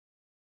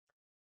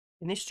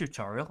In this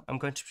tutorial, I'm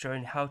going to be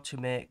showing how to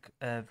make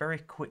a very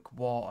quick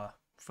water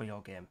for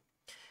your game.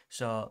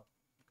 So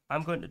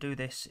I'm going to do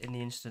this in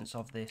the instance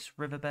of this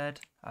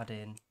riverbed,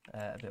 adding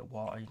a bit of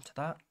water into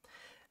that.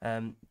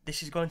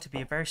 This is going to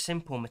be a very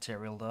simple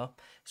material though,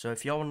 so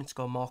if you're wanting to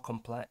go more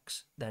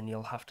complex, then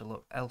you'll have to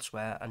look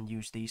elsewhere and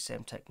use these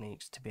same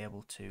techniques to be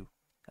able to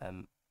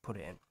put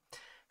it in.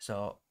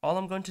 So all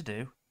I'm going to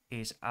do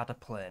is add a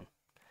plane.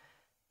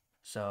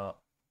 So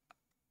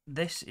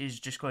this is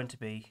just going to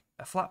be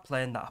a flat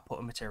plane that I put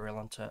a material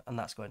onto, and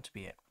that's going to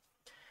be it.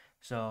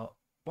 So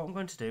what I'm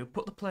going to do,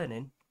 put the plane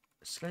in,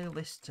 scale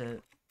this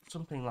to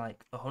something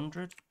like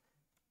 100,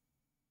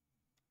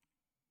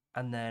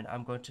 and then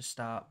I'm going to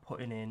start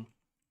putting in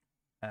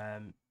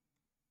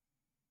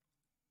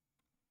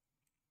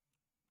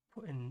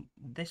putting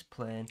this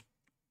plane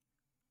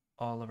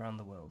all around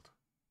the world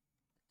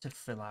to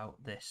fill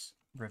out this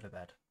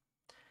riverbed.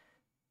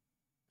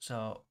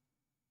 So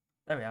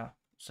there we are.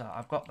 So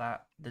I've got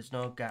that. There's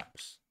no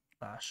gaps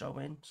that are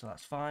showing, so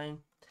that's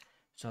fine.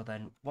 So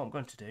then what I'm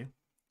going to do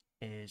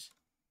is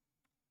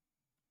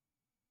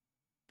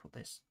put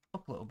this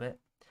up a little bit,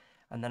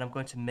 and then I'm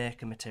going to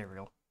make a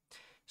material.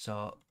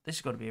 So this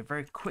is going to be a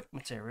very quick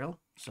material,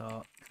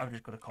 so I'm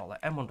just going to call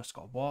it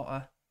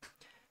m_water.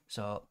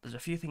 So there's a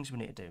few things we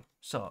need to do.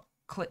 So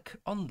click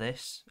on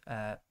this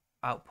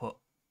output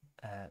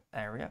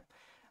area,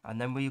 and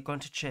then we're going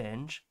to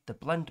change the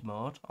blend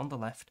mode on the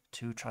left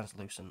to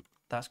translucent.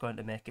 That's going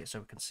to make it so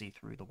we can see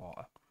through the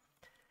water.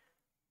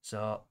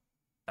 So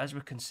as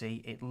we can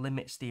see, it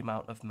limits the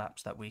amount of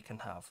maps that we can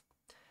have.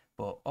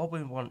 But all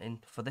we're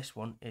wanting for this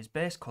one is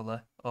base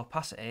colour,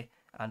 opacity,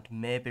 and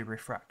maybe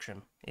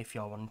refraction if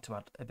you're wanting to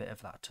add a bit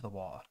of that to the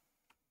water.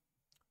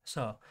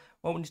 So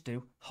what we need to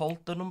do,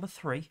 hold the number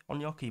 3 on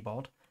your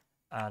keyboard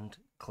and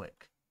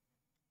click.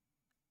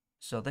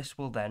 So this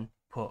will then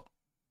put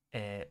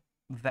a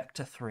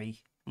vector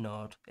 3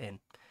 node in.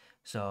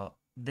 So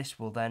this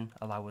will then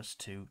allow us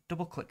to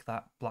double click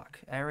that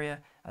black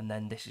area, and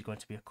then this is going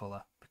to be a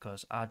colour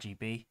because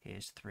RGB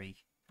is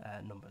 3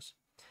 numbers.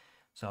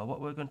 So what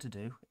we're going to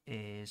do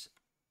is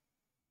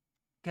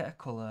get a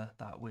colour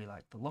that we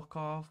like the look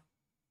of.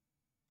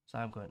 So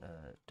I'm going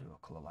to do a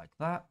colour like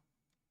that,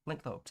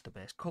 link that up to the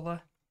base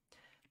colour,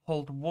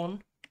 hold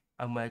 1,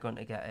 and we're going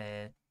to get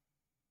a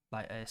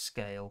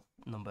scale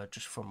number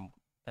just from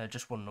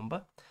just one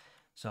number.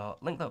 So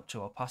link that up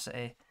to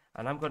opacity,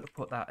 and I'm going to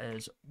put that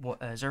as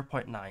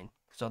 0.9.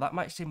 So that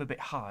might seem a bit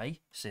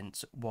high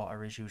since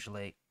water is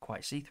usually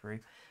quite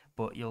see-through,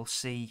 but you'll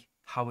see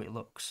how it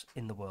looks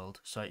in the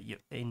world. So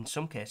in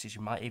some cases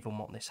you might even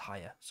want this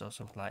higher, so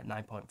something like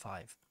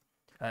 0.95.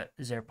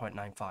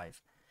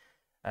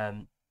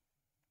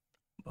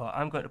 But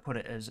I'm going to put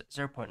it as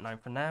 0.9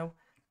 for now,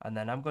 and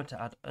then I'm going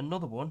to add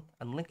another one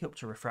and link it up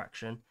to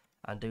refraction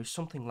and do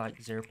something like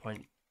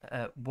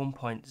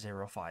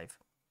 1.05.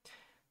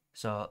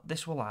 So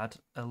this will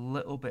add a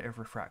little bit of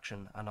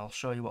refraction, and I'll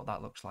show you what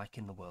that looks like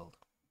in the world.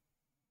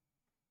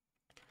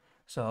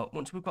 So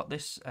once we've got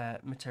this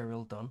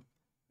material done,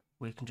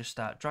 we can just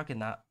start dragging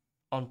that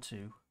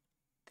onto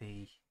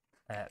the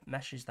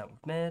meshes that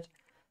we've made,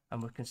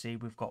 and we can see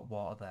we've got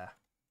water there.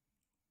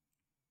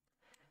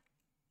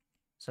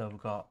 So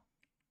we've got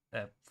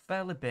a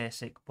fairly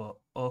basic but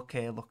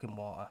okay looking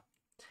water.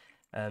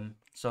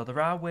 So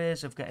there are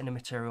ways of getting a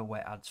material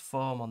where it adds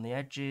foam on the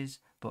edges,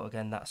 but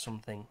again that's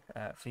something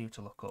for you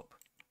to look up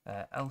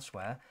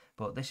elsewhere.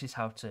 But this is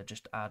how to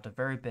just add a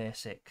very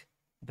basic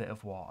bit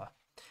of water.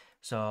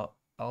 So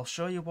I'll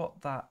show you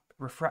what that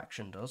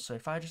refraction does. So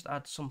if I just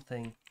add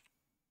something,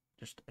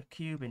 just a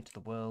cube into the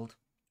world,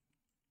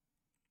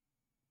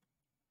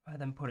 I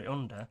then put it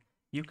under,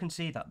 you can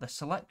see that the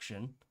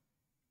selection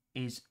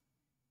is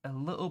a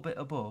little bit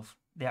above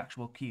the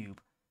actual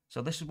cube.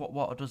 So this is what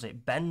water does,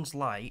 it bends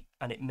light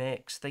and it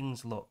makes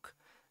things look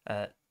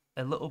a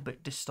little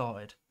bit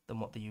distorted than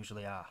what they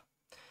usually are.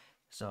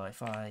 So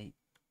if I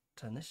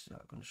turn this, I'm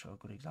going to show a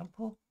good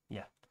example.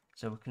 Yeah,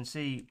 so we can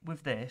see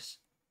with this,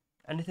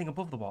 anything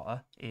above the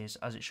water is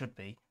as it should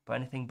be, but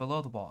anything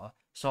below the water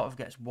sort of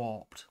gets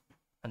warped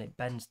and it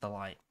bends the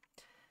light.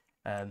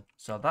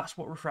 So that's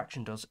what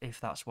refraction does if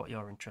that's what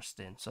you're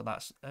interested in. So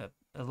that's a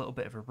little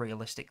bit of a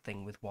realistic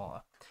thing with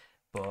water.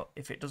 But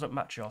if it doesn't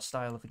match your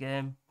style of the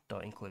game,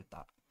 don't include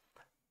that.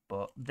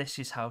 But this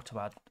is how to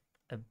add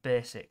a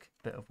basic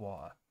bit of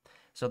water.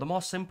 So the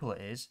more simple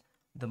it is,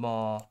 the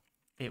more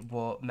it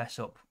won't mess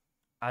up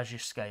as you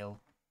scale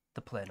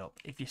the plane up.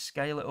 If you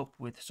scale it up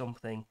with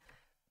something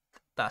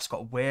that's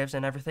got waves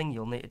and everything,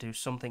 you'll need to do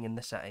something in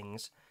the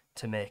settings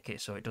to make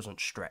it so it doesn't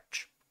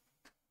stretch.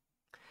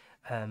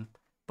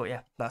 But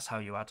yeah, that's how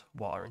you add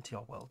water into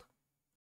your world.